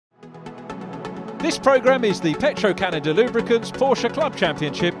This programme is the Petro-Canada Lubricants Porsche Club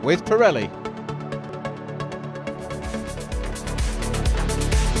Championship with Pirelli.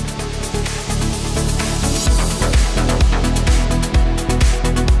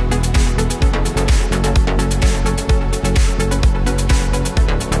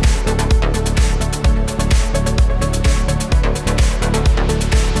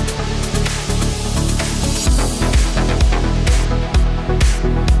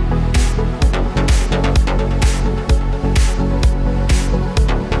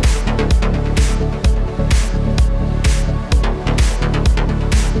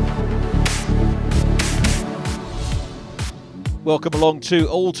 Welcome along to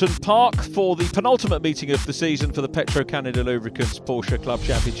Oulton Park for the penultimate meeting of the season for the Petro-Canada Lubricants Porsche Club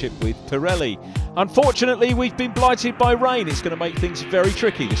Championship with Pirelli. Unfortunately, we've been blighted by rain. It's going to make things very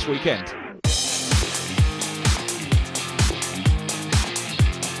tricky this weekend.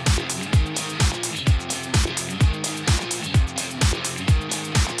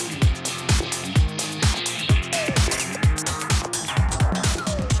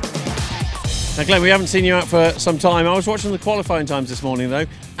 Now Glenn, we haven't seen you out for some time. I was watching the qualifying times this morning though,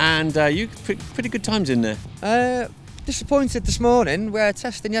 and you pretty good times in there. Disappointed this morning, where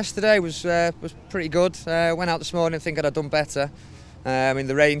testing yesterday was pretty good. Went out this morning thinking I'd done better.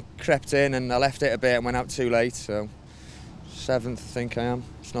 The rain crept in and I left it a bit and went out too late, so 7th I think I am.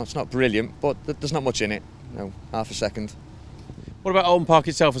 It's not brilliant, but there's not much in it. No, half a second. What about Oulton Park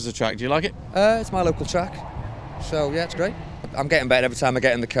itself as a track? Do you like it? It's my local track, so yeah, it's great. I'm getting better every time I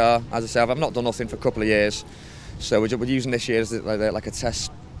get in the car. As I say, I've not done nothing for a couple of years, so we're using this year as like a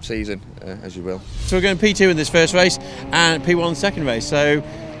test season, as you will. So we're going P2 in this first race and P1 in the second race, so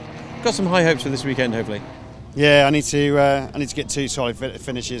got some high hopes for this weekend, hopefully. Yeah, I need to get 2 solid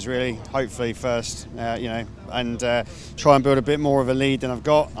finishes really. Hopefully first, and try and build a bit more of a lead than I've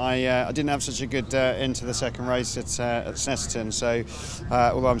got. I didn't have such a good end to the second race at Snetterton, so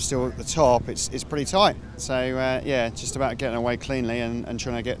although I'm still at the top, it's pretty tight. So yeah, just about getting away cleanly and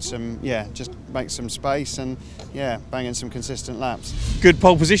trying to get some, just make some space and banging some consistent laps. Good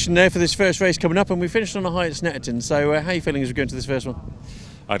pole position there for this first race coming up, and we finished on a high at Snetterton. So how are you feeling as we go into this first one?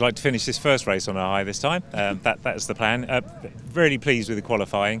 I'd like to finish this first race on a high this time. That's the plan. Really pleased with the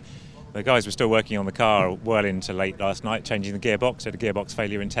qualifying. The guys were still working on the car well into late last night, changing the gearbox. Had a gearbox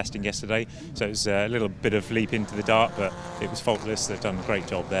failure in testing yesterday, so it was a little bit of leap into the dark, but it was faultless. They've done a great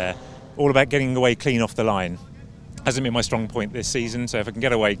job there. All about getting away clean off the line. Hasn't been my strong point this season, so if I can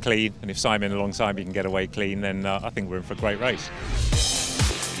get away clean, and if Simon alongside me can get away clean, then I think we're in for a great race.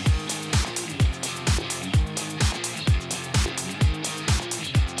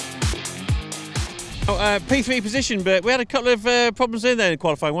 P3 position, but we had a couple of problems in there in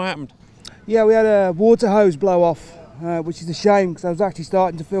qualifying. What happened? Yeah, we had a water hose blow off, which is a shame because I was actually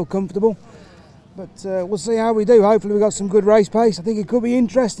starting to feel comfortable. But we'll see how we do. Hopefully we've got some good race pace. I think it could be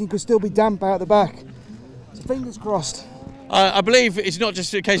interesting, could still be damp out the back. So fingers crossed. I believe it's not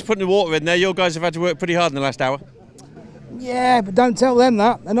just a case of putting the water in there. Your guys have had to work pretty hard in the last hour. Yeah, but don't tell them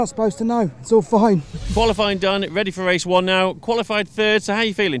that. They're not supposed to know. It's all fine. Qualifying done, ready for race 1 now. Qualified 3rd, so how are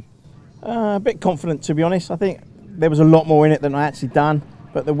you feeling? A bit confident, to be honest. I think there was a lot more in it than I actually done,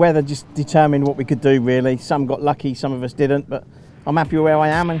 but the weather just determined what we could do really. Some got lucky, some of us didn't, but I'm happy with where I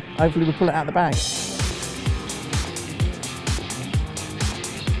am and hopefully we'll pull it out of the bag.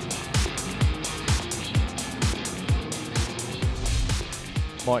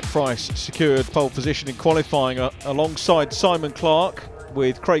 Mike Price secured pole position in qualifying alongside Simon Clark,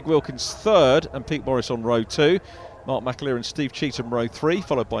 with Craig Wilkins 3rd and Pete Morris on row 2. Mark McAleer and Steve Cheetham row 3,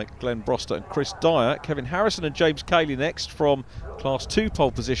 followed by Glenn Broster and Chris Dyer. Kevin Harrison and James Cayley next from Class 2 pole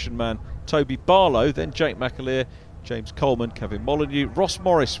position man Toby Barlow, then Jake McAleer, James Coleman, Kevin Molyneux, Ross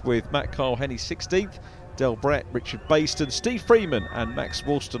Morris with Matt Kyle Henny 16th, Del Brett, Richard Bayston, Steve Freeman and Max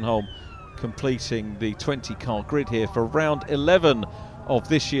Wolstenholme completing the 20-car grid here for round 11 of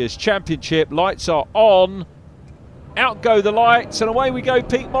this year's championship. Lights are on, out go the lights, and away we go.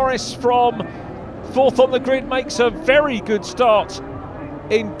 Pete Morris from 4th on the grid makes a very good start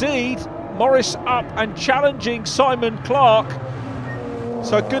indeed. Morris up and challenging Simon Clark,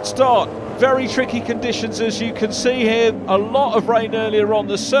 so a good start. Very tricky conditions, as you can see here. A lot of rain earlier on.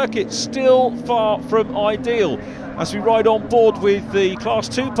 The circuit still far from ideal as we ride on board with the Class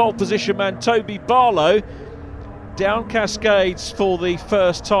 2 pole position man Toby Barlow. Down Cascades for the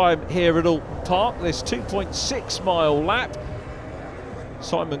first time here at Oulton Park. This 2.6 mile lap.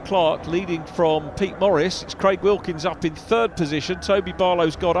 Simon Clark leading from Pete Morris. It's Craig Wilkins up in 3rd position. Toby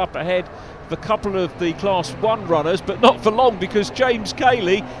Barlow's got up ahead of a couple of the Class 1 runners, but not for long, because James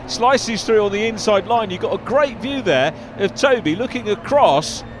Cayley slices through on the inside line. You've got a great view there of Toby looking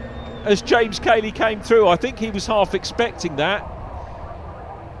across as James Cayley came through. I think he was half expecting that.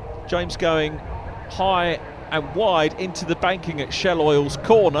 James going high and wide into the banking at Shell Oil's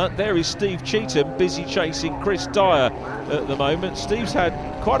corner. There is Steve Cheetham busy chasing Chris Dyer at the moment. Steve's had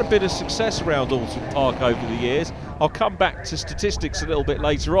quite a bit of success around Oulton Park over the years. I'll come back to statistics a little bit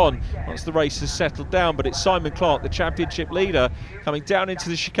later on once the race has settled down, but it's Simon Clark, the championship leader, coming down into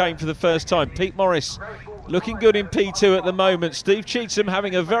the chicane for the first time. Pete Morris looking good in P2 at the moment. Steve Cheetham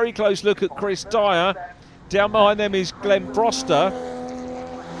having a very close look at Chris Dyer. Down behind them is Glenn Broster.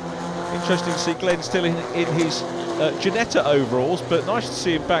 Interesting to see Glenn still in his Ginetta overalls, but nice to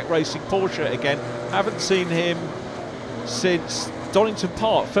see him back racing Porsche again. Haven't seen him since Donington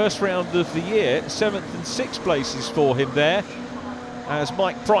Park, first round of the year. 7th and 6th places for him there, as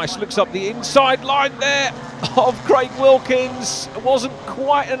Mike Price looks up the inside line there of Craig Wilkins. Wasn't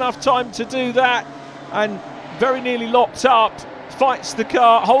quite enough time to do that, and very nearly locked up. Fights the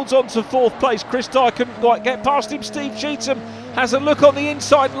car, holds on to 4th place. Chris Dyer couldn't quite get past him. Steve Cheetham has a look on the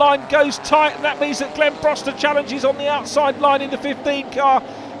inside line, goes tight, and that means that Glenn Broster challenges on the outside line in the 15 car.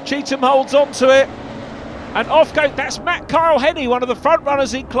 Cheetham holds on to it, and off goes. That's Matt Kyle Henny, one of the front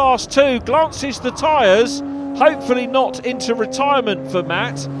runners in Class 2. Glances the tyres, hopefully not into retirement for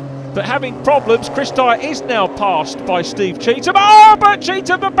Matt, but having problems. Chris Dyer is now passed by Steve Cheetham. Oh, but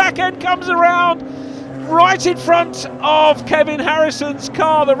Cheetham, the back end comes around right in front of Kevin Harrison's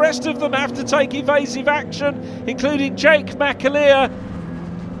car. The rest of them have to take evasive action, including Jake McAleer.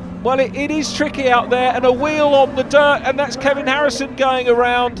 Well, it is tricky out there, and a wheel on the dirt, and that's Kevin Harrison going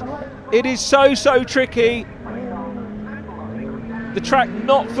around. It is so tricky. The track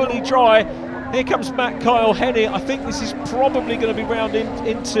not fully dry. Here comes Matt Kyle Henny. I think this is probably going to be round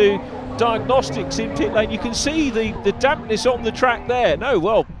into diagnostics in pit lane. You can see the dampness on the track there. No,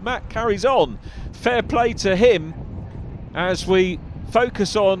 well, Matt carries on. Fair play to him as we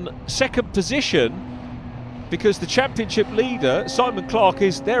focus on 2nd position, because the championship leader, Simon Clark,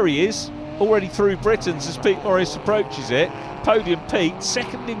 there he is, already through Britons as Pete Morris approaches it. Podium Pete,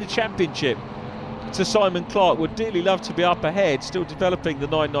 2nd in the championship to Simon Clark. Would dearly love to be up ahead, still developing the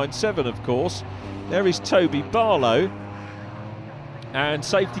 997, of course. There is Toby Barlow, and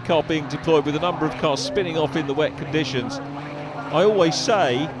safety car being deployed with a number of cars spinning off in the wet conditions. I always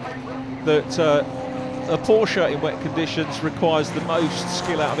say that a Porsche in wet conditions requires the most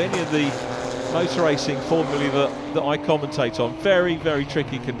skill out of any of the motor racing formulae that I commentate on. Very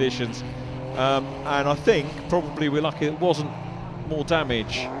tricky conditions, and I think probably we're lucky it wasn't more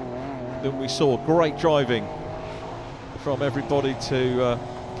damage than we saw. Great driving from everybody to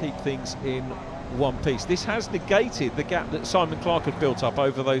keep things in one piece. This has negated the gap that Simon Clark had built up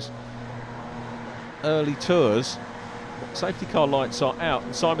over those early tours. Safety car lights are out,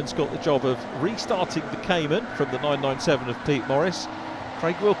 and Simon's got the job of restarting the Cayman from the 997 of Pete Morris.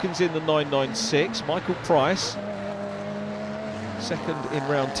 Craig Wilkins in the 996. Michael Price 2nd in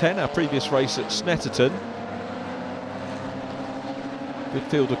round 10, our previous race at Snetterton. Good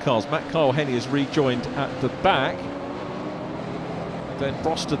field of cars. Matt Kyle Henny has rejoined at the back. Glenn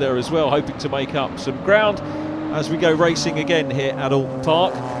Broster there as well, hoping to make up some ground as we go racing again here at Oulton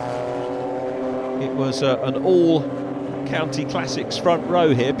Park. It was an all County Classics front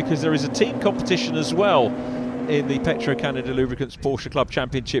row here, because there is a team competition as well in the Petro Canada Lubricants Porsche Club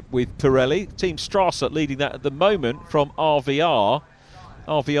Championship with Pirelli. Team Strasser leading that at the moment from RVR.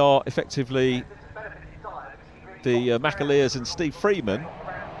 RVR effectively the McAleers and Steve Freeman.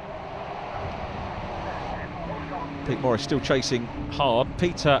 Pete Morris still chasing hard.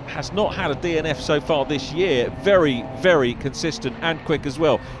 Peter has not had a DNF so far this year. Very consistent and quick as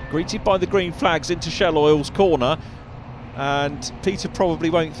well. Greeted by the green flags into Shell Oil's corner. And Peter probably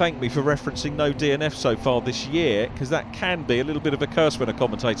won't thank me for referencing no DNF so far this year, because that can be a little bit of a curse when a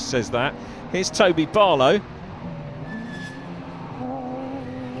commentator says that. Here's Toby Barlow.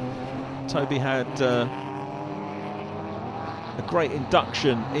 Toby had a great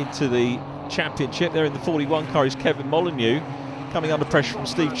induction into the championship. There in the 41 car is Kevin Molyneux, coming under pressure from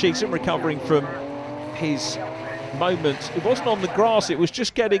Steve Cheetham, recovering from his moment. It wasn't on the grass, it was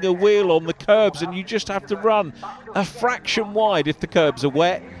just getting a wheel on the curbs, and you just have to run a fraction wide if the curbs are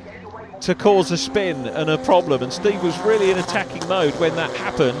wet to cause a spin and a problem. And Steve was really in attacking mode when that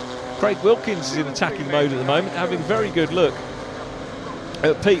happened. Craig Wilkins is in attacking mode at the moment, having a very good look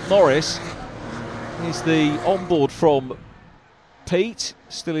at Pete Morris. Here's the onboard from Pete,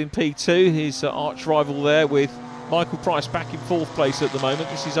 still in P2, his arch rival there, with Michael Price back in 4th place at the moment.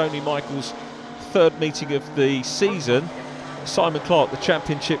 This is only Michael's 3rd meeting of the season. Simon Clark, the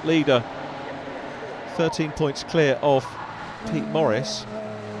championship leader, 13 points clear of Pete Morris.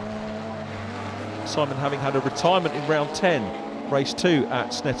 Simon having had a retirement in round 10 race 2 at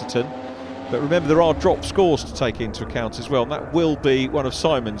Snetterton. But remember, there are drop scores to take into account as well, and that will be one of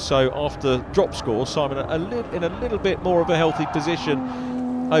Simon's. So after drop scores, Simon in a little bit more of a healthy position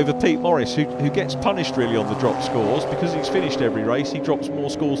over Pete Morris, who gets punished really on the drop scores because he's finished every race. He drops more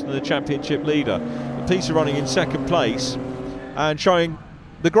scores than the championship leader. And Pete's running in second place and showing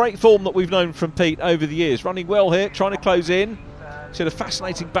the great form that we've known from Pete over the years. Running well here, trying to close in. He's had a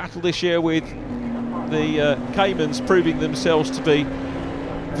fascinating battle this year with the Caymans proving themselves to be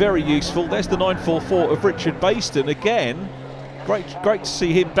very useful. There's the 944 of Richard Baston again. Great to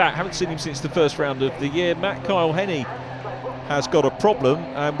see him back. Haven't seen him since the first round of the year. Matt Kyle Henney has got a problem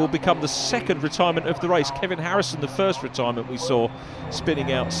and will become the second retirement of the race. Kevin Harrison, the first retirement we saw,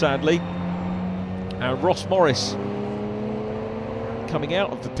 spinning out sadly. And Ross Morris coming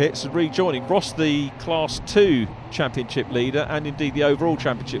out of the pits and rejoining. Ross, the Class 2 championship leader and indeed the overall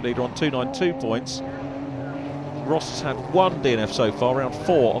championship leader on 292 points. Ross has had one DNF so far, round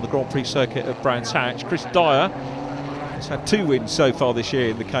 4 on the Grand Prix circuit at Brands Hatch. Chris Dyer has had 2 wins so far this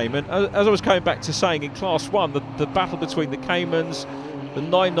year in the Cayman. As I was coming back to saying, in Class 1, the battle between the Caymans, the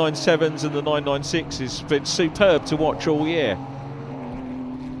 997s and the 996s has been superb to watch all year.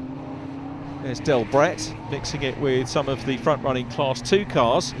 There's Del Brett mixing it with some of the front-running Class 2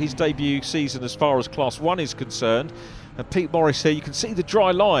 cars. His debut season as far as Class 1 is concerned. And Pete Morris here, you can see the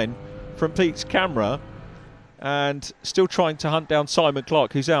dry line from Pete's camera. And still trying to hunt down Simon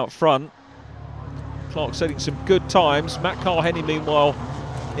Clark, who's out front. Clark setting some good times. Matt Kyle Henney, meanwhile,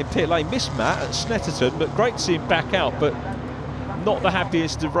 in pit lane. Missed Matt at Snetterton, but great to see him back out. But not the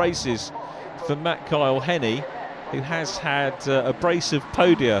happiest of races for Matt Kyle Henney, who has had a brace of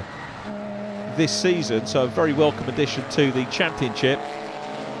podia this season, so a very welcome addition to the championship.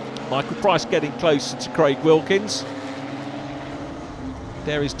 Michael Price getting closer to Craig Wilkins.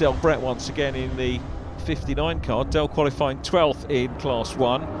 There is Del Brett once again in the 59 car. Del qualifying 12th in Class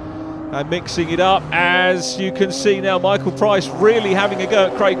 1 and mixing it up, as you can see now. Michael Price really having a go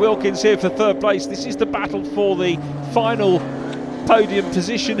at Craig Wilkins here for 3rd place. This is the battle for the final podium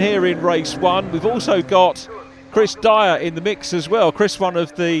position here in race 1. We've also got Chris Dyer in the mix as well. Chris, one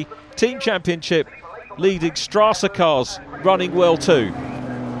of the team championship leading Strasser cars, running well too.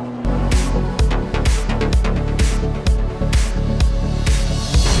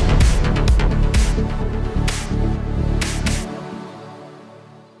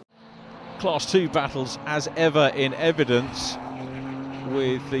 Class 2 battles as ever in evidence,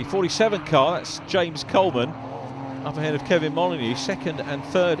 with the 47 car, that's James Coleman, up ahead of Kevin Molyneux, 2nd and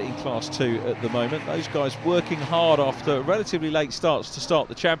 3rd in Class 2 at the moment. Those guys working hard after relatively late starts to start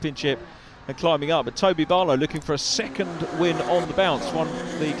the championship and climbing up. But Toby Barlow looking for a 2nd win on the bounce, won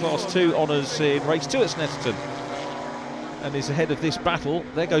the Class 2 honours in race 2 at Snetterton and is ahead of this battle.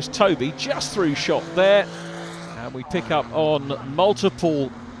 There goes Toby, just through shot there, and we pick up on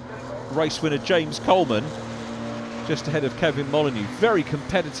multiple race winner James Coleman, just ahead of Kevin Molyneux. Very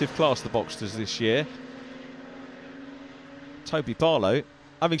competitive class, the Boxsters, this year. Toby Barlow,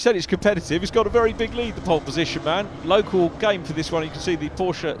 having said it's competitive, he's got a very big lead, the pole position man. Local game for this one. You can see the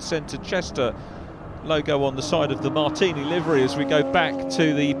Porsche Centre Chester logo on the side of the Martini livery as we go back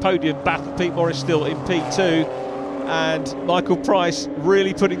to the podium battle. Pete Morris still in P2, and Michael Price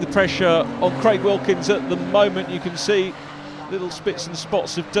really putting the pressure on Craig Wilkins at the moment. You can see little spits and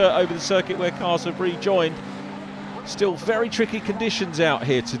spots of dirt over the circuit where cars have rejoined. Still very tricky conditions out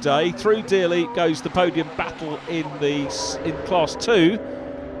here today. Through Dearly goes the podium battle in Class 2.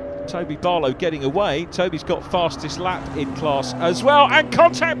 Toby Barlow getting away. Toby's got fastest lap in class as well, and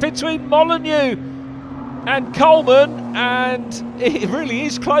contact between Molyneux and Coleman, and it really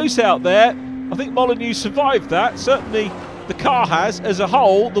is close out there. I think Molyneux survived that. Certainly the car has as a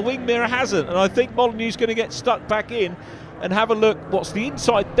whole. The wing mirror hasn't, and I think Molyneux's going to get stuck back in. And have a look what's the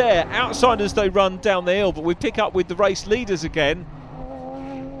inside there. Outside as they run down the hill, but we pick up with the race leaders again.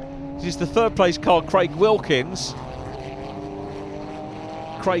 This is the 3rd place car, Craig Wilkins.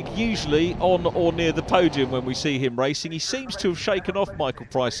 Craig usually on or near the podium when we see him racing. He seems to have shaken off Michael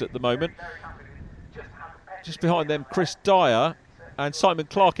Price at the moment. Just behind them, Chris Dyer and Simon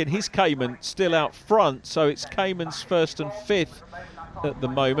Clark in his Cayman still out front. So it's Cayman's 1st and 5th at the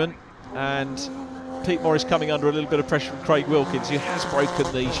moment. And Pete Morris coming under a little bit of pressure from Craig Wilkins, who has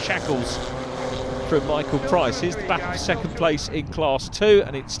broken these shackles from Michael Price. Here's the battle for 2nd place in Class 2,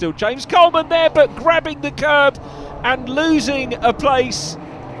 and it's still James Coleman there, but grabbing the curb and losing a place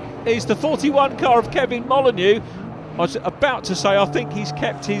is the 41 car of Kevin Molyneux. I was about to say I think he's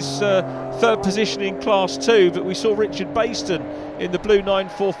kept his 3rd position in Class 2, but we saw Richard Baston in the blue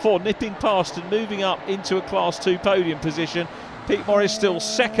 944 nipping past and moving up into a Class 2 podium position. Pete Morris still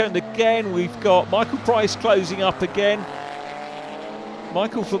 2nd again. We've got Michael Price closing up again.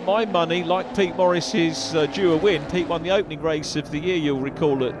 Michael, for my money, like Pete Morris, is due a win. Pete won the opening race of the year, you'll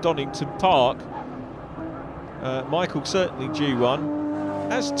recall, at Donington Park. Michael certainly due one.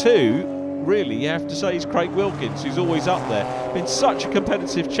 As two, really, you have to say, is Craig Wilkins, who's always up there. Been such a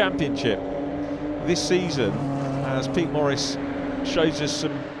competitive championship this season, as Pete Morris shows us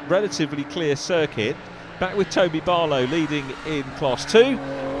some relatively clear circuit. Back with Toby Barlow leading in Class 2.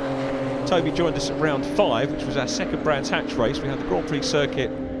 Toby joined us at round 5, which was our second Brands Hatch race. We had the Grand Prix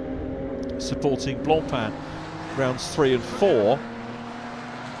circuit supporting Blancpain rounds 3 and 4,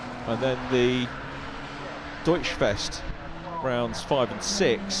 and then the Deutschfest rounds 5 and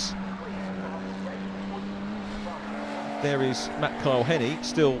 6. There is Matt Kyle Henney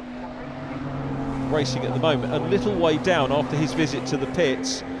still racing at the moment, a little way down after his visit to the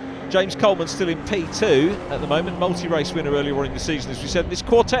pits. James Coleman still in P2 at the moment, multi-race winner earlier on in the season, as we said. This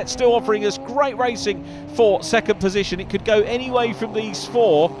quartet still offering us great racing for second position. It could go any way from these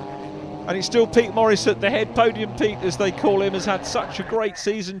four, and it's still Pete Morris at the head. Podium Pete, as they call him, has had such a great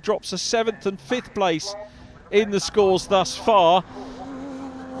season, drops a 7th and 5th place in the scores thus far.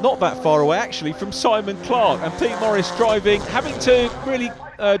 Not that far away, actually, from Simon Clark, and Pete Morris driving, having to really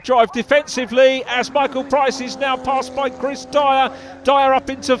drive defensively, as Michael Price is now passed by Chris Dyer. Dyer up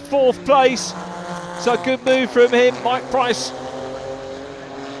into 4th place, so a good move from him. Mike Price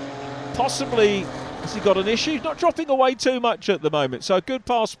possibly, has he got an issue? Not dropping away too much at the moment, so a good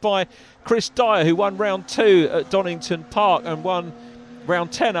pass by Chris Dyer, who won round 2 at Donington Park and won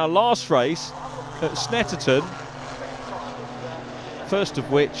round 10, our last race at Snetterton, first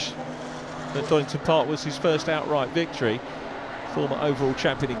of which at Donington Park was his first outright victory. Former overall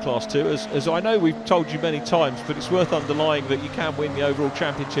champion in Class 2. As I know we've told you many times, but it's worth underlining that you can win the overall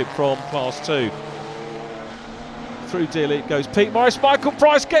championship from Class 2. Through D-Elite goes Pete Morris. Michael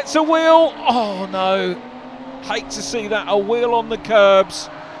Price gets a wheel. Oh no, hate to see that, a wheel on the curbs.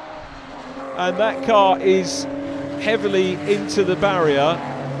 And that car is heavily into the barrier.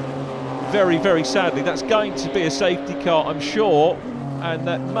 Very, very sadly. That's going to be a safety car, I'm sure, and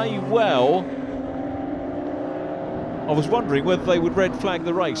that may well... I was wondering whether they would red flag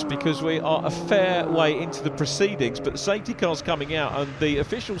the race, because we are a fair way into the proceedings, but the safety car's coming out and the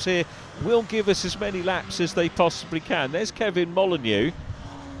officials here will give us as many laps as they possibly can. There's Kevin Molyneux,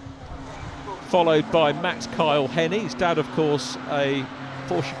 followed by Matt Kyle Henney. His dad, of course, a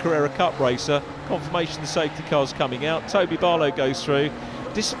Porsche Carrera Cup racer. Confirmation the safety car's coming out. Toby Barlow goes through.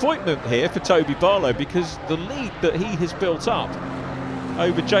 Disappointment here for Toby Barlow, because the lead that he has built up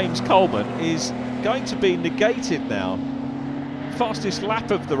over James Coleman is going to be negated now. Fastest lap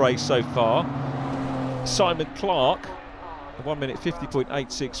of the race so far, Simon Clark, 1 minute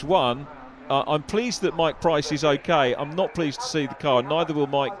 50.861. I'm pleased that Mike Price is okay. I'm not pleased to see the car, neither will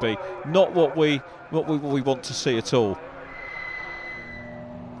Mike be. Not what we want to see at all.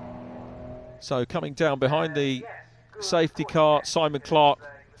 So coming down behind the safety car, Simon Clark,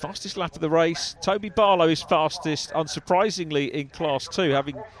 fastest lap of the race. Toby Barlow is fastest, unsurprisingly, in Class 2,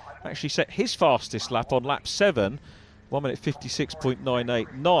 having actually set his fastest lap on lap 7, 1 minute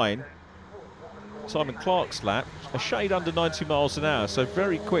 56.989. Simon Clark's lap, a shade under 90 miles an hour, so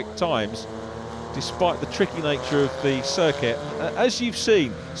very quick times, despite the tricky nature of the circuit. As you've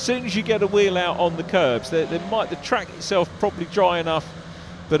seen, as soon as you get a wheel out on the curbs, the track itself probably dry enough,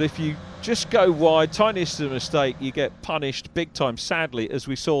 but if you just go wide, tiniest of a mistake, you get punished big time, sadly, as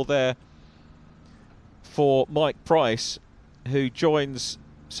we saw there for Mike Price, who joins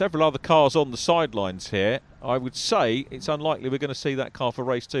several other cars on the sidelines here. I would say it's unlikely we're going to see that car for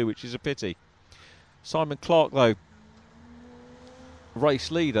race 2, which is a pity. Simon Clark, though, race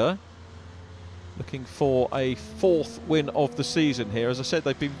leader, looking for a 4th win of the season here. As I said,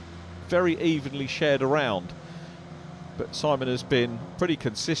 they've been very evenly shared around, but Simon has been pretty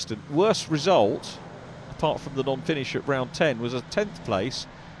consistent. Worst result, apart from the non-finish at round 10, was a 10th place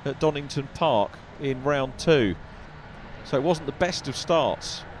at Donington Park in round 2. So it wasn't the best of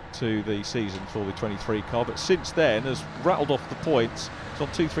starts to the season for the 23 car, but since then has rattled off the points. It's on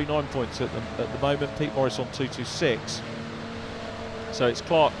 239 points at the moment. Pete Morris on 226. So it's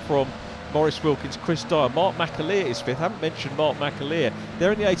Clark from Morris Wilkins, Chris Dyer. Mark McAleer is 5th. I haven't mentioned Mark McAleer.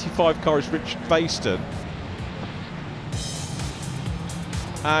 There in the 85 car is Richard Bayston.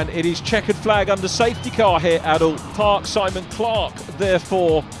 And it is checkered flag under safety car here at Oulton Park. Simon Clark,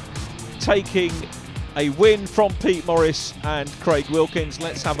 therefore, taking a win from Pete Morris and Craig Wilkins.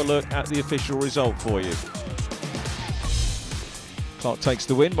 Let's have a look at the official result for you. Clark takes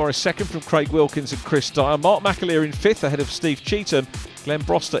the win. Morris 2nd from Craig Wilkins and Chris Dyer. Mark McAleer in 5th ahead of Steve Cheetham. Glenn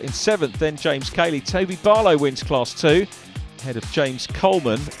Broster in 7th, then James Cayley. Toby Barlow wins Class 2 ahead of James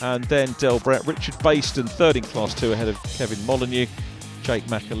Coleman, and then Del Brett. Richard Bayston 3rd in Class 2 ahead of Kevin Molyneux. Jake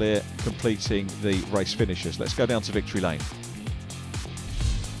McAleer completing the race finishes. Let's go down to victory lane.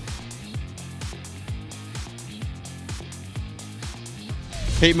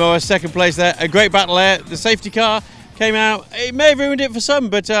 Pete Morris, second place there. A great battle there. The safety car came out. It may have ruined it for some,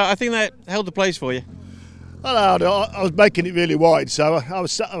 but I think that held the place for you. I was making it really wide, so I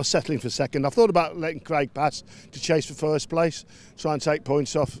was settling for second. I thought about letting Craig pass to chase for first place, try and take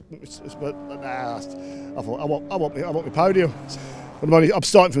points off, but nah, I thought I want my podium. I'm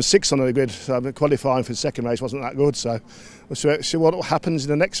starting from sixth on the grid, so qualifying for the second race wasn't that good, so we'll see what happens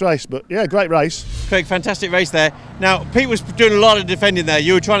in the next race. But yeah, great race. Craig, fantastic race there. Now, Pete was doing a lot of defending there.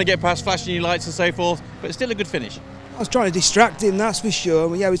 You were trying to get past flashing your lights and so forth, but still a good finish. I was trying to distract him, that's for sure.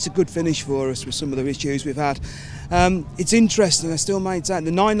 Well, yeah, it's a good finish for us with some of the issues we've had. It's interesting, I still maintain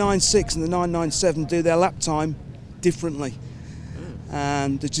the 996 and the 997 do their lap time differently.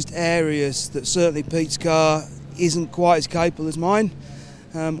 And there's just areas that certainly Pete's car isn't quite as capable as mine.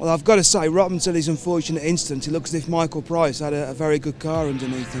 Well, I've got to say, right until his unfortunate incident, it looks as if Michael Price had a very good car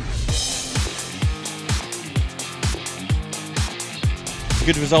underneath him.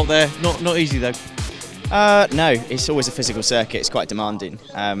 Good result there, not easy though. No, it's always a physical circuit. It's quite demanding,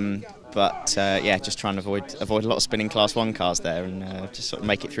 but yeah, just trying to avoid a lot of spinning Class 1 cars there and just sort of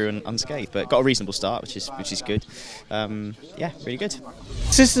make it through unscathed. But got a reasonable start, which is good. Yeah, really good.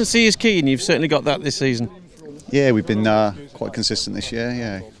 Consistency is key, and you've certainly got that this season. Yeah, we've been quite consistent this year.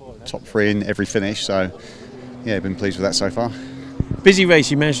 Yeah, top 3 in every finish. So yeah, been pleased with that so far. Busy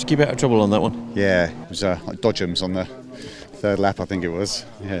race. You managed to keep out of trouble on that one. Yeah, it was like Dodgems on the 3rd lap, I think it was.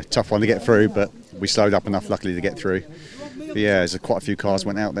 Yeah, tough one to get through, but we slowed up enough, luckily, to get through. But yeah, there's quite a few cars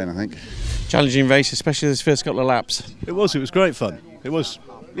went out then, I think. Challenging race, especially this first couple of laps. It was great fun. It was,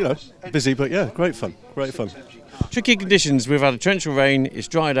 busy, but yeah, great fun. Tricky conditions. We've had a torrential rain. It's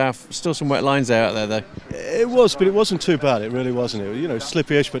dried off. Still some wet lines out there, though. It was, but it wasn't too bad. It really wasn't. It was,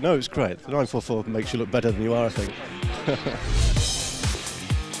 slippy-ish, but no, it was great. The 944 makes you look better than you are, I think.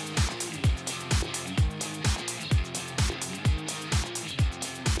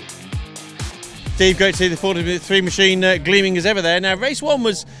 Steve, great to see the 43 machine gleaming as ever there. Now, race 1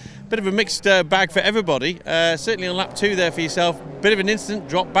 was a bit of a mixed bag for everybody. Certainly on lap 2 there for yourself. Bit of an incident,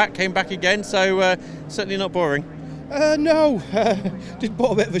 dropped back, came back again, so certainly not boring. No, did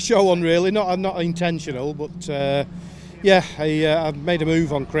put a bit of a show on really, not intentional, but yeah, I made a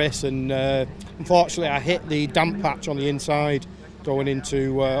move on Chris and unfortunately I hit the damp patch on the inside going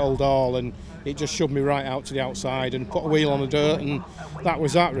into Oulton and it just shoved me right out to the outside and put a wheel on the dirt, and that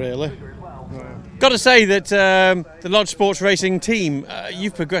was that really. Got to say that the Lodge Sports Racing team,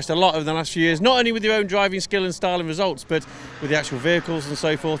 you've progressed a lot over the last few years, not only with your own driving skill and style and results, but with the actual vehicles and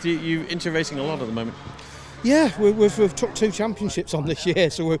so forth. You're into racing a lot at the moment. Yeah, we've took 2 championships on this year,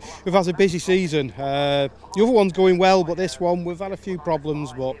 so we've had a busy season. The other one's going well, but this one we've had a few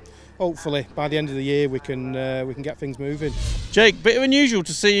problems, but hopefully by the end of the year we can get things moving. Jake, bit unusual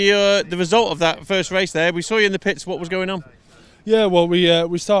to see the result of that first race there. We saw you in the pits. What was going on? Yeah, well, we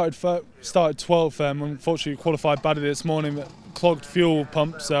started 12th. Unfortunately, qualified badly this morning. Clogged fuel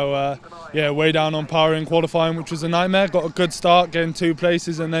pump, so yeah, way down on power in qualifying, which was a nightmare. Got a good start, getting 2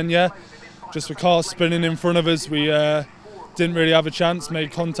 places, and then yeah, just with cars spinning in front of us, we didn't really have a chance.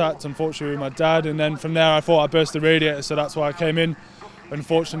 Made contact, unfortunately, with my dad, and then from there I thought I burst the radiator, so that's why I came in.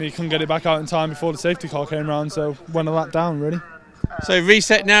 Unfortunately, couldn't get it back out in time before the safety car came around, so went a lap down really. So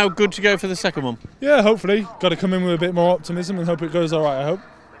reset now, good to go for the second one? Yeah, hopefully. Got to come in with a bit more optimism and hope it goes all right, I hope.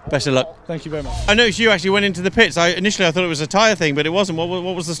 Best of luck. Thank you very much. I noticed you actually went into the pits. Initially I thought it was a tyre thing, but it wasn't.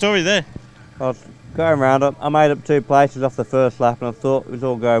 What was the story there? I was going round, I made up 2 places off the first lap and I thought it was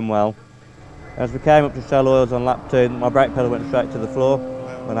all going well. As we came up to Shell Oils on lap 2, my brake pedal went straight to the floor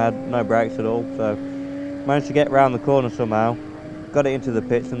and I had no brakes at all, so managed to get round the corner somehow, got it into the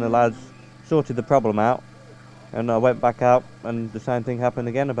pits and the lads sorted the problem out. And I went back out and the same thing happened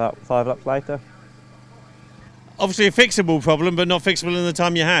again about 5 laps later. Obviously a fixable problem, but not fixable in the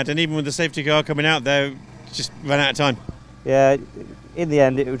time you had, and even with the safety car coming out there, just ran out of time. Yeah, in the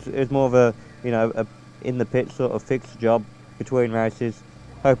end it was more of a, a in the pit sort of fixed job between races.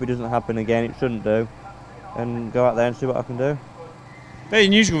 Hope it doesn't happen again, it shouldn't do, and go out there and see what I can do. Very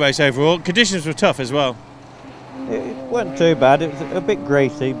unusual race overall. Conditions were tough as well. It wasn't too bad, it was a bit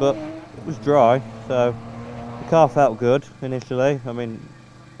greasy, but it was dry, so the car felt good initially. I mean,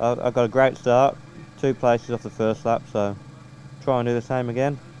 I got a great start, 2 places off the first lap, so try and do the same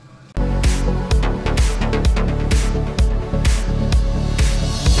again.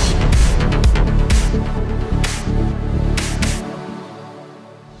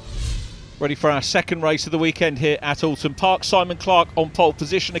 Ready for our second race of the weekend here at Oulton Park. Simon Clark on pole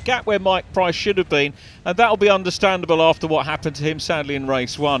position, a gap where Mike Price should have been, and that'll be understandable after what happened to him sadly in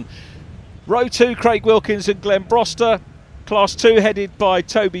race 1. Row 2, Craig Wilkins and Glenn Broster. Class 2 headed by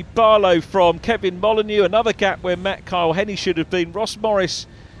Toby Barlow from Kevin Molyneux, another gap where Matt Kyle Henny should have been. Ross Morris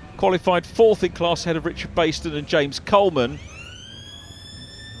qualified 4th in class ahead of Richard Baston and James Coleman.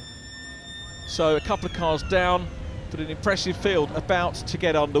 So a couple of cars down, but an impressive field about to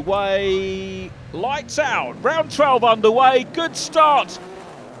get underway. Lights out, round 12 underway. Good start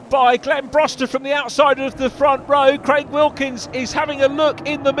by Glenn Broster from the outside of the front row. Craig Wilkins is having a look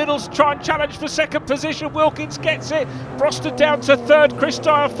in the middle to try and challenge for second position. Wilkins gets it. Broster down to 3rd, Chris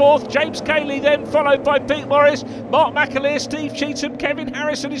Dyer 4th, James Cayley then followed by Pete Morris, Mark McAleer, Steve Cheetham, Kevin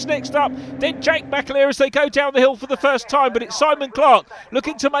Harrison is next up, then Jake McAleer as they go down the hill for the first time, but it's Simon Clark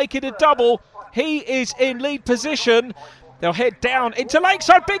looking to make it a double. He is in lead position. They'll head down into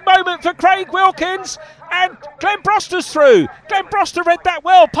Lakeside. Big moment for Craig Wilkins, and Glenn Broster's through. Glenn Broster read that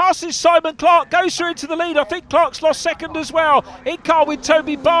well, passes Simon Clark, goes through into the lead. I think Clark's lost second as well. In car with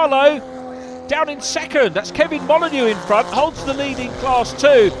Toby Barlow. Down in second, that's Kevin Molyneux in front, holds the lead in class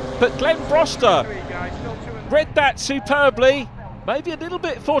 2. But Glenn Broster read that superbly. Maybe a little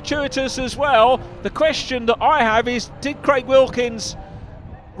bit fortuitous as well. The question that I have is, did Craig Wilkins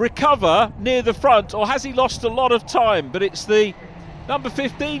recover near the front, or has he lost a lot of time? But it's the number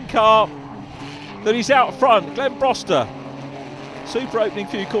 15 car that he's out front, Glenn Broster. Super opening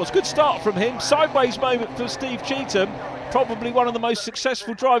few corners. Good start from him. Sideways moment for Steve Cheetham. Probably one of the most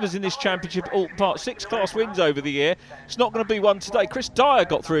successful drivers in this championship at Oulton Park. 6 class wins over the year. It's not going to be one today. Chris Dyer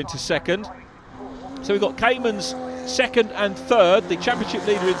got through into second. So we've got Cayman's second and third. The championship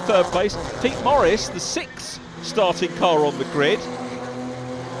leader in third place. Pete Morris, the 6th starting car on the grid.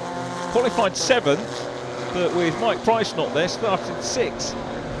 Qualified 7th, but with Mike Price not there, started 6th,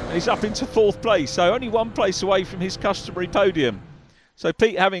 and he's up into 4th place, so only 1 place away from his customary podium. So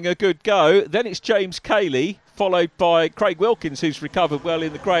Pete having a good go. Then it's James Cayley, followed by Craig Wilkins, who's recovered well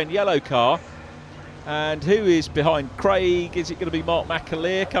in the grey and yellow car. And who is behind Craig? Is it going to be Mark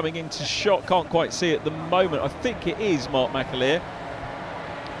McAleer coming into shot? Can't quite see at the moment. I think it is Mark McAleer.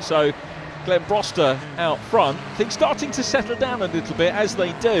 So Glenn Broster out front. Things starting to settle down a little bit, as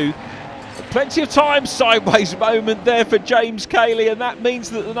they do. Plenty of time, sideways moment there for James Cayley, and that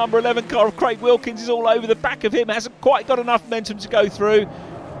means that the number 11 car of Craig Wilkins is all over the back of him. Hasn't quite got enough momentum to go through.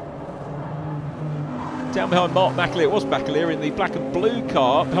 Down behind Mark McAleer, it was McAleer in the black and blue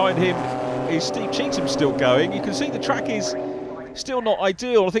car. Behind him is Steve Cheetham still going. You can see the track is still not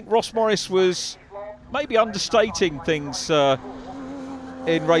ideal. I think Ross Morris was maybe understating things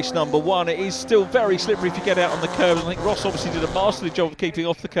in race number 1. It is still very slippery if you get out on the curbs. I think Ross obviously did a masterly job of keeping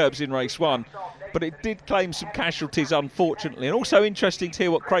off the curbs in race 1, but it did claim some casualties, unfortunately. And also interesting to hear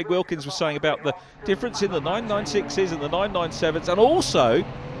what Craig Wilkins was saying about the difference in the 996s and the 997s, and also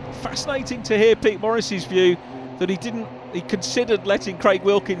fascinating to hear Pete Morris's view that he considered letting Craig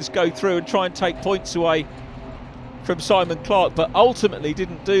Wilkins go through and try and take points away from Simon Clark, but ultimately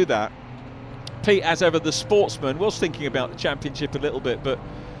didn't do that. Pete, as ever, the sportsman, was thinking about the championship a little bit, but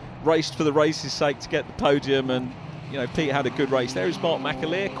raced for the race's sake to get the podium, and you know, Pete had a good race. There is Mark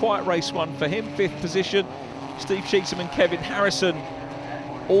McAleer, quiet race 1 for him, 5th position. Steve Cheetham and Kevin Harrison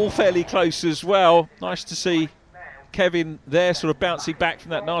all fairly close as well. Nice to see Kevin there, sort of bouncing back from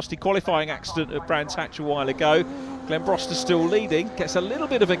that nasty qualifying accident at Brands Hatch a while ago. Glenn Broster still leading, gets a little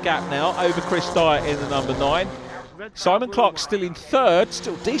bit of a gap now over Chris Dyer in the number 9. Simon Clark still in 3rd,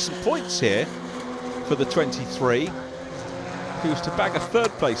 still decent points here for the 23. If he was to bag a 3rd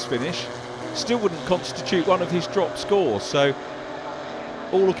place finish, still wouldn't constitute one of his drop scores. So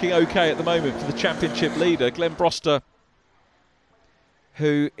all looking okay at the moment for the championship leader, Glenn Broster,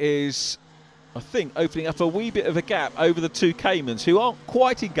 who is, I think, opening up a wee bit of a gap over the 2 Caymans, who aren't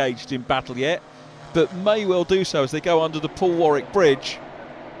quite engaged in battle yet, but may well do so as they go under the Paul Warwick Bridge.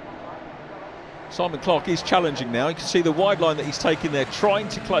 Simon Clark is challenging now. You can see the wide line that he's taking there, trying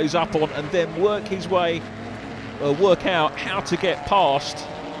to close up on and then work his way, work out how to get past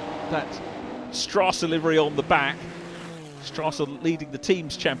that Strasser livery on the back. Strasser leading the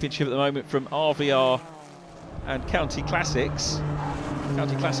team's championship at the moment from RVR and County Classics.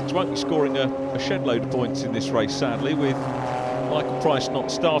 County Classics won't be scoring a shed load of points in this race, sadly, with Michael Price not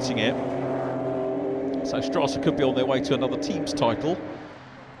starting it. So Strasser could be on their way to another team's title.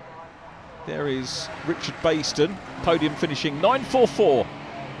 There is Richard Baston, podium finishing 9.44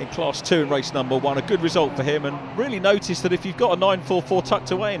 in Class 2 in race number 1. A good result for him, and really notice that if you've got a 9.44 tucked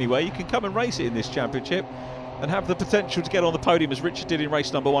away anyway, you can come and race it in this championship and have the potential to get on the podium as Richard did in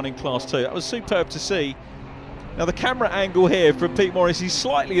race number 1 in Class 2. That was superb to see. Now the camera angle here from Pete Morris is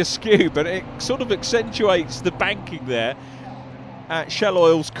slightly askew, but it sort of accentuates the banking there at Shell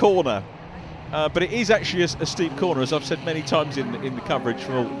Oil's corner. But it is actually a steep corner, as I've said many times in the coverage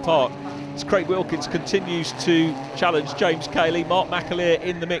from Oulton Park. As Craig Wilkins continues to challenge James Cayley, Mark McAleer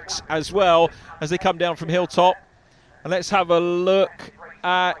in the mix as well as they come down from Hilltop. And let's have a look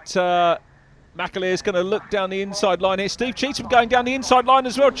at McAleer's going to look down the inside line here. Steve Cheetham going down the inside line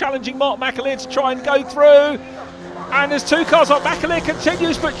as well, challenging Mark McAleer to try and go through. And there's two cars on. McAleer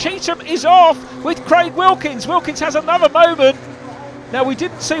continues, but Cheetham is off with Craig Wilkins. Wilkins has another moment. Now, we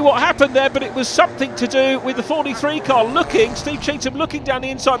didn't see what happened there, but it was something to do with the 43 car looking. Steve Cheetham looking down the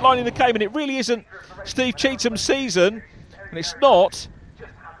inside line in the Cayman. It really isn't Steve Cheetham's season, and it's not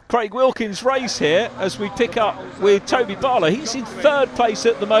Craig Wilkins' race here as we pick up with Toby Barlow. He's in third place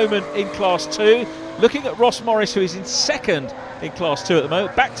at the moment in Class 2. Looking at Ross Morris, who is in second in Class 2 at the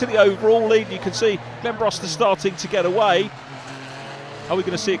moment. Back to the overall lead. You can see Glenn Broster starting to get away. Are we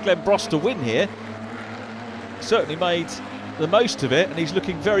going to see Glenn Broster win here? Certainly made the most of it, and he's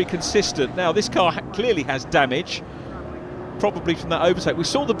looking very consistent. Now, this car clearly has damage, probably from that overtake. We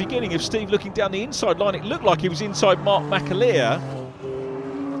saw the beginning of Steve looking down the inside line. It looked like he was inside Mark McAleer.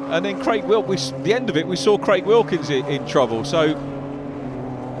 And then the end of it, we saw Craig Wilkins in trouble. So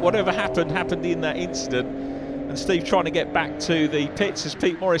whatever happened in that incident. And Steve trying to get back to the pits as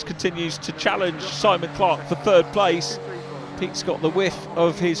Pete Morris continues to challenge Simon Clark for third place. Pete's got the whiff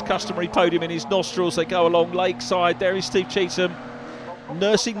of his customary podium in his nostrils. They go along Lakeside. There is Steve Cheetham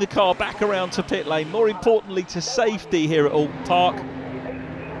nursing the car back around to pit lane. More importantly, to safety here at Oulton Park.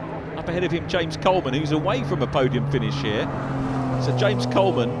 Up ahead of him, James Coleman, who's away from a podium finish here. So James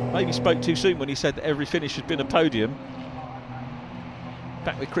Coleman maybe spoke too soon when he said that every finish had been a podium.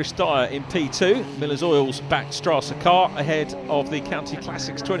 Back with Chris Dyer in P2. Miller's Oil's back Strasser car ahead of the County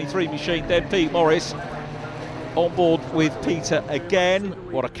Classics 23 machine. Then Pete Morris on board with Peter again.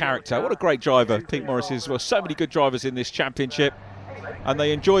 What a character, what a great driver Pete Morris is. Well, so many good drivers in this championship, and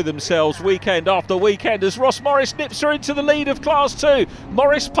they enjoy themselves weekend after weekend as Ross Morris nips her into the lead of Class 2.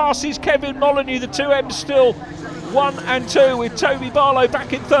 Morris passes Kevin Molyneux, the 2M's still 1 and 2 with Toby Barlow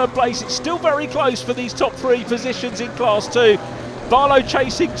back in third place. It's still very close for these top three positions in Class 2. Barlow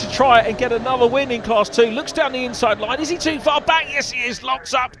chasing to try and get another win in Class 2. Looks down the inside line. Is he too far back? Yes, he is.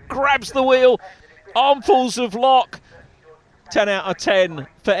 Locks up, grabs the wheel. Armfuls of lock. 10 out of 10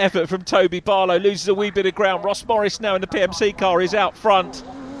 for effort from Toby Barlow. Loses a wee bit of ground. Ross Morris now in the PMC car is out front.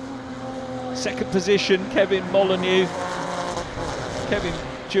 Second position, Kevin Molyneux. Kevin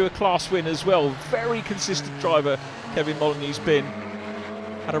due a class win as well. Very consistent driver Kevin Molyneux's been.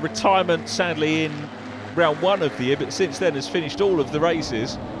 Had a retirement sadly in round 1 of the year, but since then has finished all of the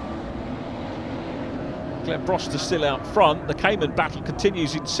races. Glenn Broster still out front. The Cayman battle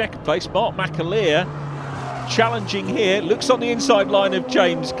continues in second place. Mark McAleer challenging here. Looks on the inside line of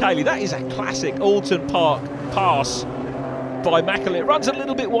James Cayley. That is a classic Oulton Park pass by McAleer. Runs a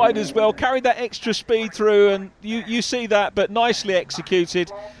little bit wide as well. Carried that extra speed through, and you see that, but nicely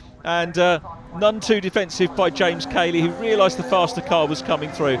executed. And none too defensive by James Cayley, who realised the faster car was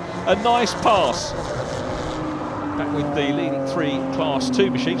coming through. A nice pass. Back with the leading 3 Class 2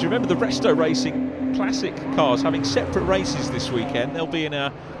 machines. Remember the Resto Racing Classic cars having separate races this weekend. They'll be in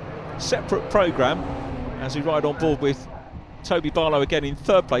a separate programme as we ride on board with Toby Barlow again in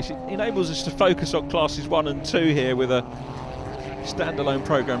third place. It enables us to focus on Classes 1 and 2 here with a standalone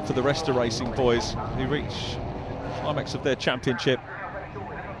programme for the Resto Racing boys who reach climax of their championship.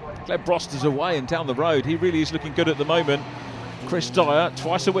 Glenn Broster's away and down the road. He really is looking good at the moment. Chris Dyer,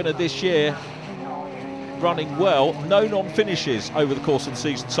 twice a winner this year, running well. No non-finishes over the course of the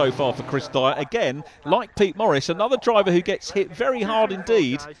season so far for Chris Dyer. Again, like Pete Morris, another driver who gets hit very hard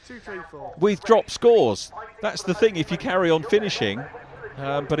indeed with drop scores. That's the thing if you carry on finishing.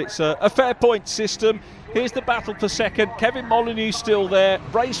 But it's a fair point system. Here's the battle for second. Kevin Molyneux still there.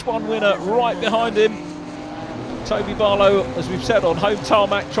 Race 1 winner right behind him. Toby Barlow, as we've said, on home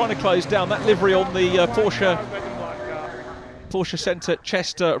tarmac, trying to close down that livery on the Porsche Centre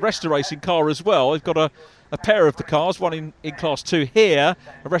Chester Resto Racing car as well. They've got a pair of the cars, one in Class 2 here,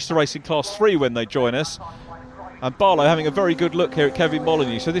 a Resto Racing Class 3 when they join us. And Barlow having a very good look here at Kevin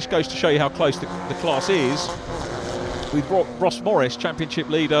Molyneux. So this goes to show you how close the class is, with Ross Morris, championship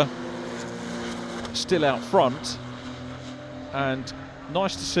leader, still out front. And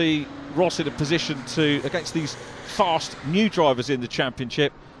nice to see Ross in a position to, against these fast new drivers in the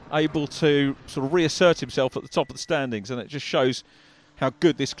championship, able to sort of reassert himself at the top of the standings. And it just shows how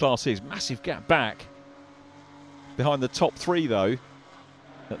good this class is. Massive gap back behind the top 3 though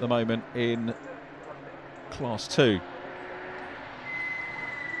at the moment in Class 2.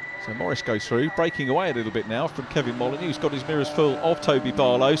 So Morris goes through, breaking away a little bit now from Kevin Molyneux, who's got his mirrors full of Toby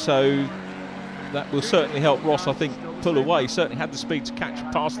Barlow, so that will certainly help Ross, I think, pull away. Certainly had the speed to catch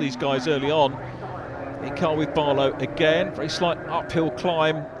and pass these guys early on. In car with Barlow again, very slight uphill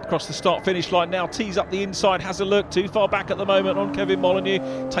climb across the start-finish line now, tees up the inside, has a look, too far back at the moment on Kevin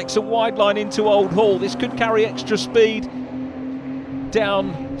Molyneux, takes a wide line into Old Hall. This could carry extra speed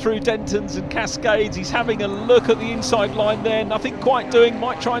down through Dentons and Cascades. He's having a look at the inside line there, nothing quite doing,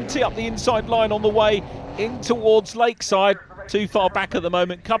 might try and tee up the inside line on the way in towards Lakeside. Too far back at the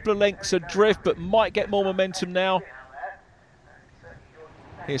moment, couple of lengths adrift, but might get more momentum now.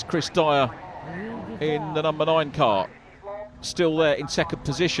 Here's Chris Dyer in the number 9 car, still there in second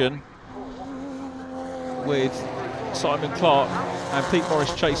position with Simon Clark and Pete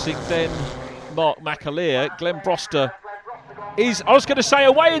Morris chasing, then Mark McAleer. Glenn Broster is, I was going to say,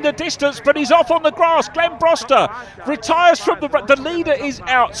 away in the distance, but he's off on the grass. Glenn Broster retires from the leader is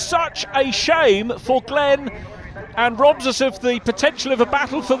out. Such a shame for Glenn, and robs us of the potential of a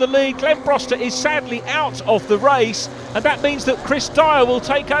battle for the lead. Glenn Broster is sadly out of the race, and that means that Chris Dyer will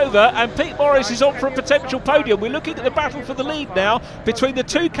take over and Pete Morris is on for a potential podium. We're looking at the battle for the lead now between the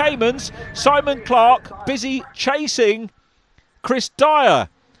two Caymans. Simon Clark busy chasing Chris Dyer.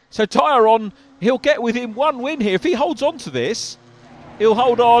 So Dyer on, he'll get within one win here. If he holds on to this, he'll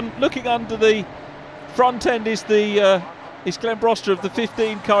hold on. Looking under the front end is Glenn Broster of the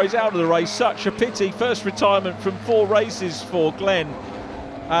 15 car. He's out of the race. Such a pity. First retirement from 4 races for Glenn.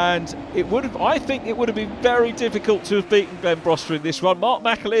 And I think it would have been very difficult to have beaten Glenn Broster in this one. Mark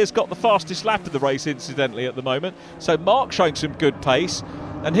McAleer's got the fastest lap of the race, incidentally, at the moment. So Mark showing some good pace.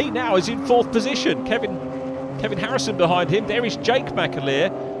 And he now is in 4th position. Kevin Harrison behind him. There is Jake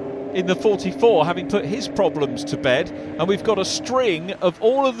McAleer in the 44, having put his problems to bed, and we've got a string of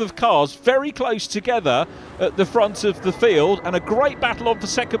all of the cars very close together at the front of the field, and a great battle on for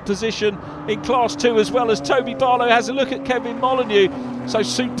second position in Class 2, as well as Toby Barlow has a look at Kevin Molyneux. So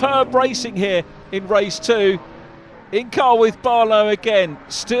superb racing here in race 2. In car with Barlow again,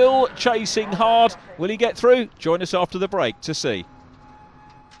 still chasing hard. Will he get through? Join us after the break to see.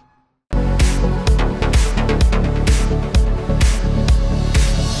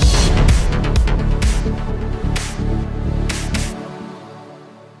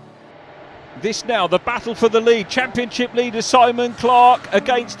 This now, the battle for the lead. Championship leader Simon Clark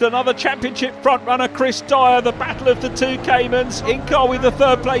against another championship frontrunner Chris Dyer. The battle of the two Caymans. In car with the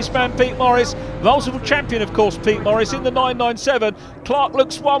 3rd place man Pete Morris. Multiple champion, of course, Pete Morris in the 997. Clark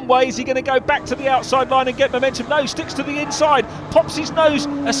looks one way. Is he going to go back to the outside line and get momentum? No, sticks to the inside. Pops his nose.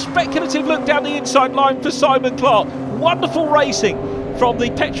 A speculative look down the inside line for Simon Clark. Wonderful racing from the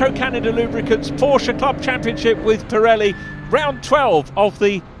Petro Canada Lubricants Porsche Club Championship with Pirelli. Round 12 of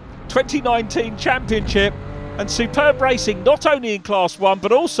the 2019 Championship, and superb racing not only in Class 1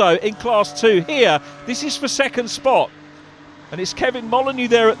 but also in Class 2 here. This is for second spot, and it's Kevin Molyneux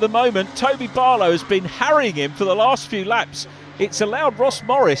there at the moment. Toby Barlow has been harrying him for the last few laps. It's allowed Ross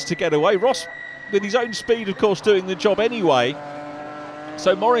Morris to get away. Ross, with his own speed, of course, doing the job anyway.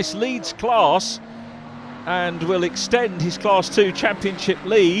 So Morris leads class and will extend his Class 2 Championship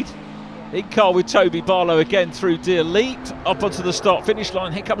lead. In car with Toby Barlow again through Deer Leap, up onto the start-finish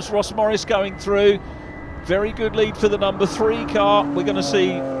line. Here comes Ross Morris going through. Very good lead for the number 3 car. We're going to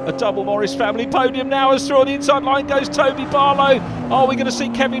see a double Morris family podium now, as through on the inside line goes Toby Barlow. Oh, we're going to see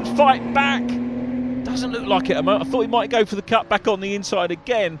Kevin fight back. Doesn't look like it a moment. I thought he might go for the cut back on the inside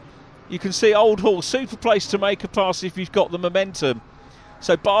again. You can see Old Hall, super place to make a pass if you've got the momentum.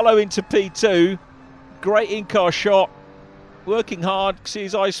 So Barlow into P2. Great in-car shot. Working hard, see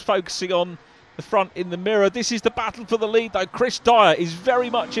his eyes focusing on the front in the mirror. This is the battle for the lead though. Chris Dyer is very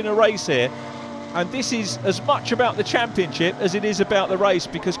much in a race here, and this is as much about the championship as it is about the race,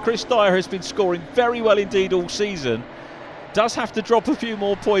 because Chris Dyer has been scoring very well indeed all season. Does have to drop a few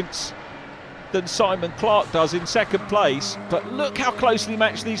more points than Simon Clark does in second place, but look how closely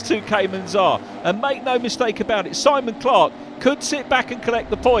matched these two Caymans are, and make no mistake about it, Simon Clark could sit back and collect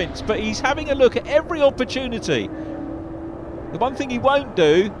the points, but he's having a look at every opportunity. The one thing he won't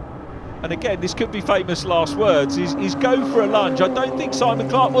do, and again this could be famous last words, is go for a lunge. I don't think Simon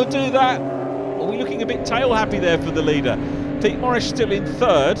Clark will do that. Are we looking a bit tail happy there for the leader? Pete Morris still in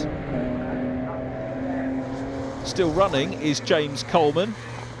 3rd. Still running is James Coleman.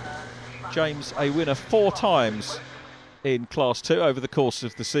 James, a winner 4 times in Class 2 over the course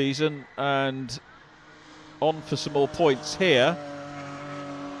of the season, and on for some more points here.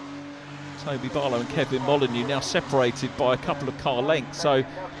 Toby Barlow and Kevin Molyneux now separated by a couple of car lengths, so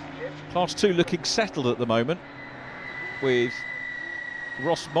Class 2 looking settled at the moment, with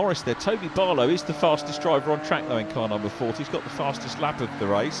Ross Morris there. Toby Barlow is the fastest driver on track though in car number 40. He's got the fastest lap of the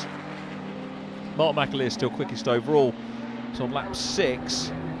race. Mark McAleer still quickest overall. It's on lap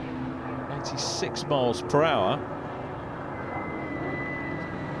 6, 96 miles per hour.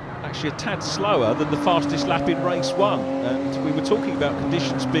 Actually a tad slower than the fastest lap in race 1. And we were talking about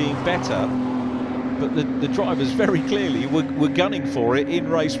conditions being better, but the drivers very clearly were gunning for it in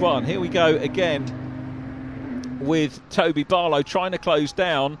race 1. Here we go again with Toby Barlow trying to close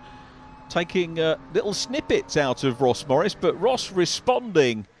down, taking little snippets out of Ross Morris, but Ross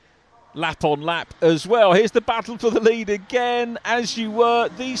responding lap on lap as well. Here's the battle for the lead again, as you were.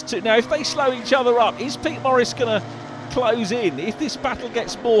 These two, now if they slow each other up, is Pete Morris going to close in? If this battle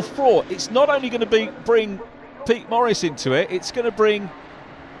gets more fraught, it's not only going to bring Pete Morris into it, it's going to bring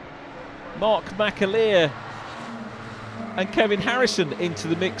Mark McAleer and Kevin Harrison into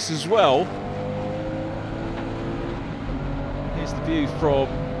the mix as well. Here's the view from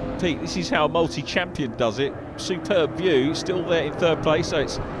Pete. This is how a multi-champion does it. Superb view, still there in third place. So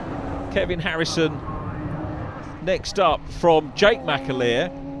it's Kevin Harrison next up from Jake McAleer.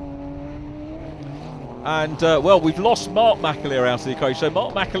 And, well, we've lost Mark McAleer out of the equation. So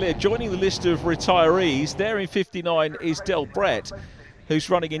Mark McAleer joining the list of retirees. There in 59 is Del Brett, who's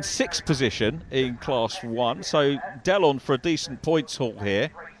running in 6th position in Class 1. So Del on for a decent points haul here.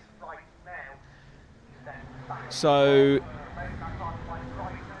 So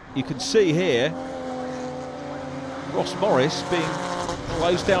you can see here Ross Morris being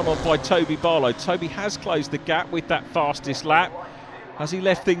closed down on by Toby Barlow. Toby has closed the gap with that fastest lap. Has he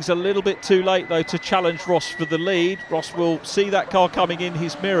left things a little bit too late though to challenge Ross for the lead? Ross will see that car coming in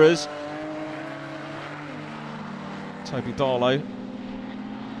his mirrors. Toby Barlow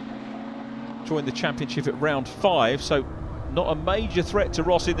joined the championship at round 5, so not a major threat to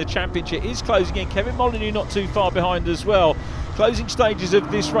Ross in the championship. Is closing in. Kevin Molyneux not too far behind as well. Closing stages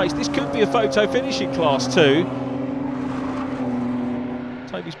of this race. This could be a photo finish in Class 2.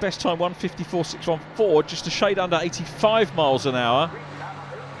 Toby's best time 1:54.614, just a shade under 85 miles an hour.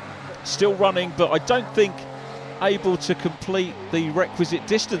 Still running, but I don't think able to complete the requisite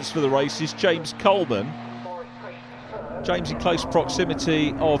distance for the race is James Coleman. James in close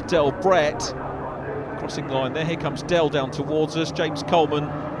proximity of Del Brett. Crossing the line there. Here comes Del down towards us. James Coleman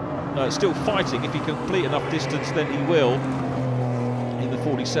still fighting. If he can complete enough distance, then he will in the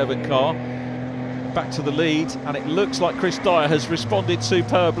 47 car. Back to the lead, and it looks like Chris Dyer has responded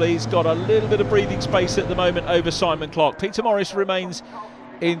superbly. He's got a little bit of breathing space at the moment over Simon Clark. Peter Morris remains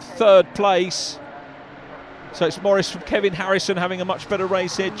in 3rd place. So it's Morris from Kevin Harrison having a much better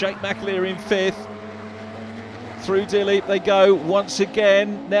race here. Jake McAleer in 5th. Through Dilly they go once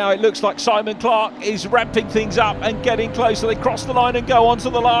again. Now it looks like Simon Clark is ramping things up and getting closer. They cross the line and go on to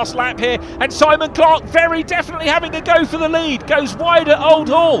the last lap here. And Simon Clark very definitely having a go for the lead. Goes wide at Old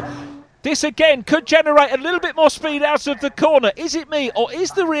Hall. This again could generate a little bit more speed out of the corner. Is it me, or is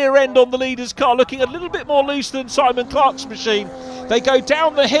the rear end on the leader's car looking a little bit more loose than Simon Clark's machine? They go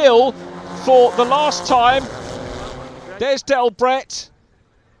down the hill for the last time. There's Del Brett.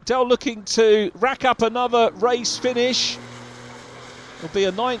 Del looking to rack up another race finish. It'll be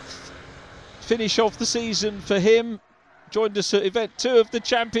a 9th finish of the season for him. Joined us at event 2 of the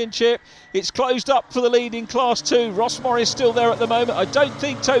championship. It's closed up for the lead in Class 2. Ross Morris still there at the moment. I don't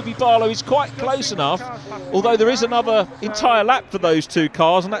think Toby Barlow is quite close enough, although there is another entire lap for those two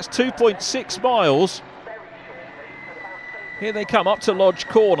cars, and that's 2.6 miles. Here they come up to Lodge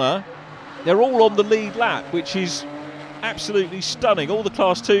Corner. They're all on the lead lap, which is absolutely stunning. All the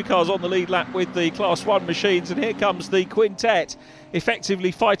Class 2 cars on the lead lap with the Class 1 machines, and here comes the quintet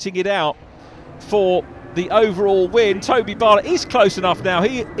effectively fighting it out for the overall win. Toby Barlow is close enough now.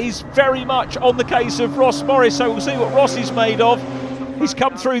 He is very much on the case of Ross Morris, so we'll see what Ross is made of. He's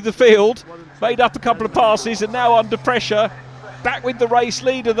come through the field, made up a couple of passes, and now under pressure. Back with the race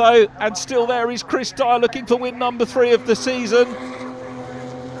leader though, and still there is Chris Dyer looking for win number 3 of the season.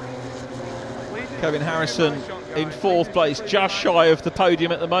 Kevin Harrison in 4th place, just shy of the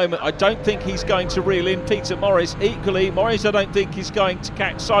podium at the moment. I don't think he's going to reel in Peter Morris. Equally, Morris I don't think is going to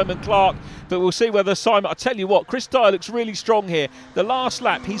catch Simon Clark, but we'll see whether Simon... I tell you what, Chris Dyer looks really strong here. The last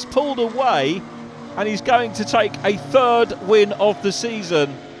lap, he's pulled away, and he's going to take a 3rd win of the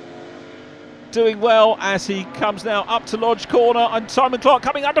season. Doing well as he comes now up to Lodge Corner, and Simon Clark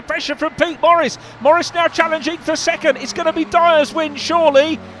coming under pressure from Pete Morris. Morris now challenging for 2nd. It's going to be Dyer's win,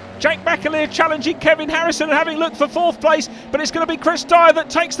 surely. Jake McAleer challenging Kevin Harrison and having looked for 4th place, but it's going to be Chris Dyer that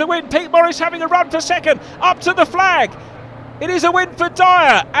takes the win. Pete Morris having a run for 2nd, up to the flag. It is a win for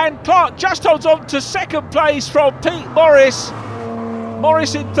Dyer, and Clark just holds on to 2nd place from Pete Morris.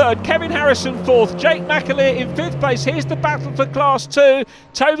 Morris in third, Kevin Harrison fourth, Jake McAleer in fifth place. Here's the battle for Class 2.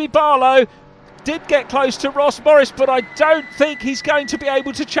 Toby Barlow did get close to Ross Morris, but I don't think he's going to be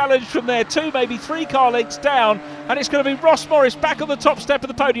able to challenge from there. 2, maybe 3 car lengths down, and it's going to be Ross Morris back on the top step of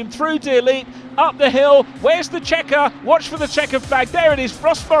the podium, through Deer Leap, up the hill. Where's the checker? Watch for the checker flag. There it is.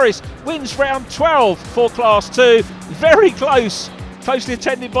 Ross Morris wins round 12 for Class 2. Very close. Closely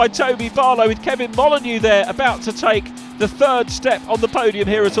attended by Toby Barlow, with Kevin Molyneux there about to take the third step on the podium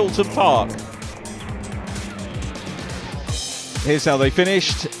here at Oulton Park. Here's how they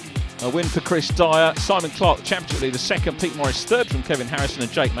finished. A win for Chris Dyer, Simon Clark, the championship leader, second, Pete Morris third from Kevin Harrison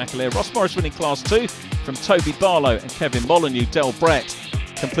and Jake McAleer. Ross Morris winning Class 2 from Toby Barlow and Kevin Molyneux. Del Brett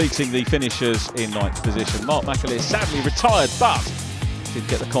completing the finishers in 9th position. Mark McAleer sadly retired, but did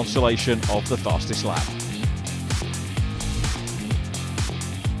get the consolation of the fastest lap.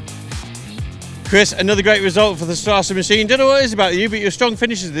 Chris, another great result for the Strasser machine. Don't know what it is about you, but you're strong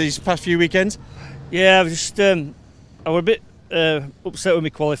finishers these past few weekends. Yeah, I was just I was a bit upset with me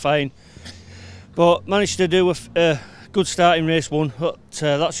qualifying, but managed to do a good start in race 1. But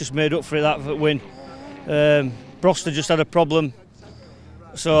that's just made up for it, that win. Broster just had a problem,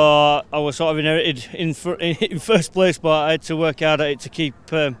 so I was sort of inherited in first place, but I had to work hard at it to keep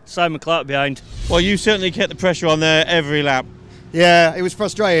Simon Clark behind. Well, you certainly kept the pressure on there every lap. Yeah, it was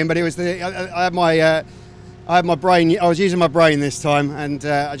frustrating, but it was I had my brain. I was using my brain this time, and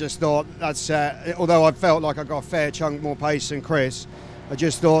I just thought that's. Although I felt like I got a fair chunk more pace than Chris, I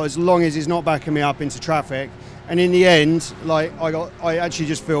just thought as long as he's not backing me up into traffic, and in the end, like I actually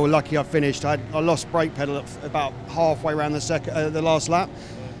just feel lucky I finished. I lost brake pedal about halfway around the last lap.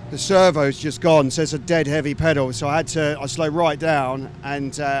 The servo's just gone, so it's a dead heavy pedal. So I slowed right down,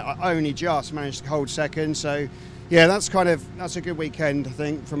 and I only just managed to hold second. So. Yeah, that's a good weekend, I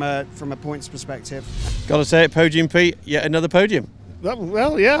think, from a points perspective. Got to say it, Podium Pete, yet another podium.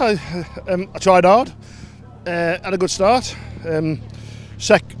 Well, yeah, I tried hard, had a good start. It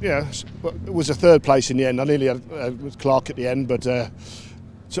was a third place in the end. I nearly had with Clark at the end, but a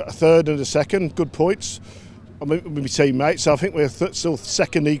third and a second, good points. I'm with my teammates, so I think we're still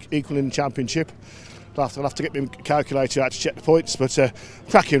second equal in the championship. I'll have to get my calculator out to check the points, but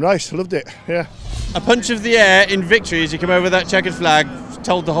cracking race, I loved it, yeah. A punch of the air in victory as you come over that checkered flag,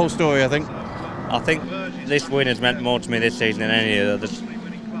 told the whole story, I think. I think this win has meant more to me this season than any of the others.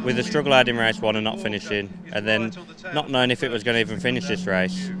 With the struggle I had in race 1 and not finishing, and then not knowing if it was going to even finish this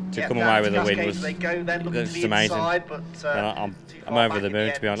race, to come away with a win was amazing. I'm over the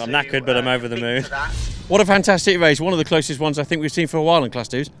moon, to be honest. I'm knackered, but I'm over the moon. What a fantastic race, one of the closest ones I think we've seen for a while in Class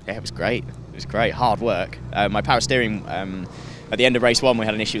 2s. Yeah, it was great. It was great, hard work. My power steering, at the end of race 1 we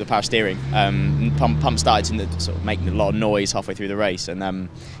had an issue with the power steering. Pump started to sort of making a lot of noise halfway through the race, and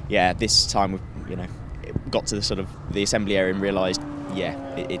yeah, this time we, it got to the assembly area and realised, yeah,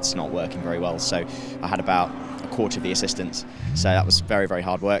 it's not working very well. So I had about a quarter of the assistants, so that was very, very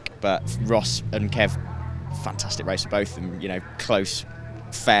hard work. But Ross and Kev, fantastic race for both of them, close,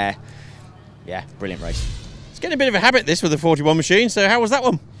 fair, yeah, brilliant race. It's getting a bit of a habit this with the 41 machine, so how was that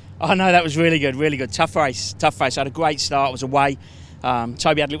one? Oh no, that was really good, really good. Tough race. I had a great start, I was away.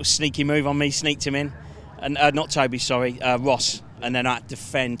 Toby had a little sneaky move on me, sneaked him in. And not Toby, sorry, Ross. And then I had to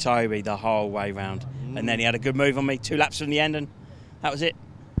defend Toby the whole way round. And then he had a good move on me, 2 laps from the end, and that was it.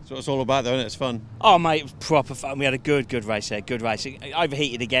 That's what it's all about, though, isn't it? It's fun. Oh, mate, it was proper fun. We had a good race there, good race. It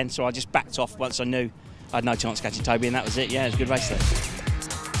overheated again, so I just backed off once I knew I had no chance of catching Toby, and that was it. Yeah, it was a good race there.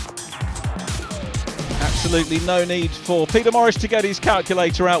 Absolutely no need for Peter Morris to get his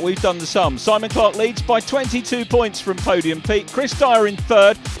calculator out. We've done the sum. Simon Clark leads by 22 points from Podium Pete. Chris Dyer in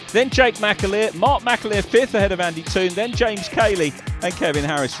third, then Jake McAleer. Mark McAleer fifth ahead of Andy Toon, then James Cayley and Kevin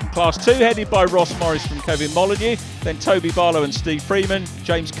Harrison. Class 2 headed by Ross Morris from Kevin Molyneux, then Toby Barlow and Steve Freeman,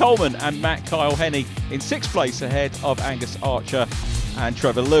 James Coleman and Matt Kyle Henney in 6th place ahead of Angus Archer and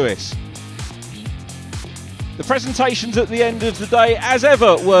Trevor Lewis. The presentations at the end of the day, as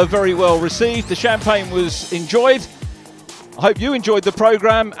ever, were very well received. The champagne was enjoyed. I hope you enjoyed the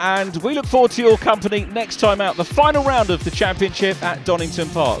programme, and we look forward to your company next time out, the final round of the championship at Donington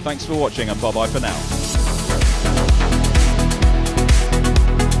Park. Thanks for watching, and bye-bye for now.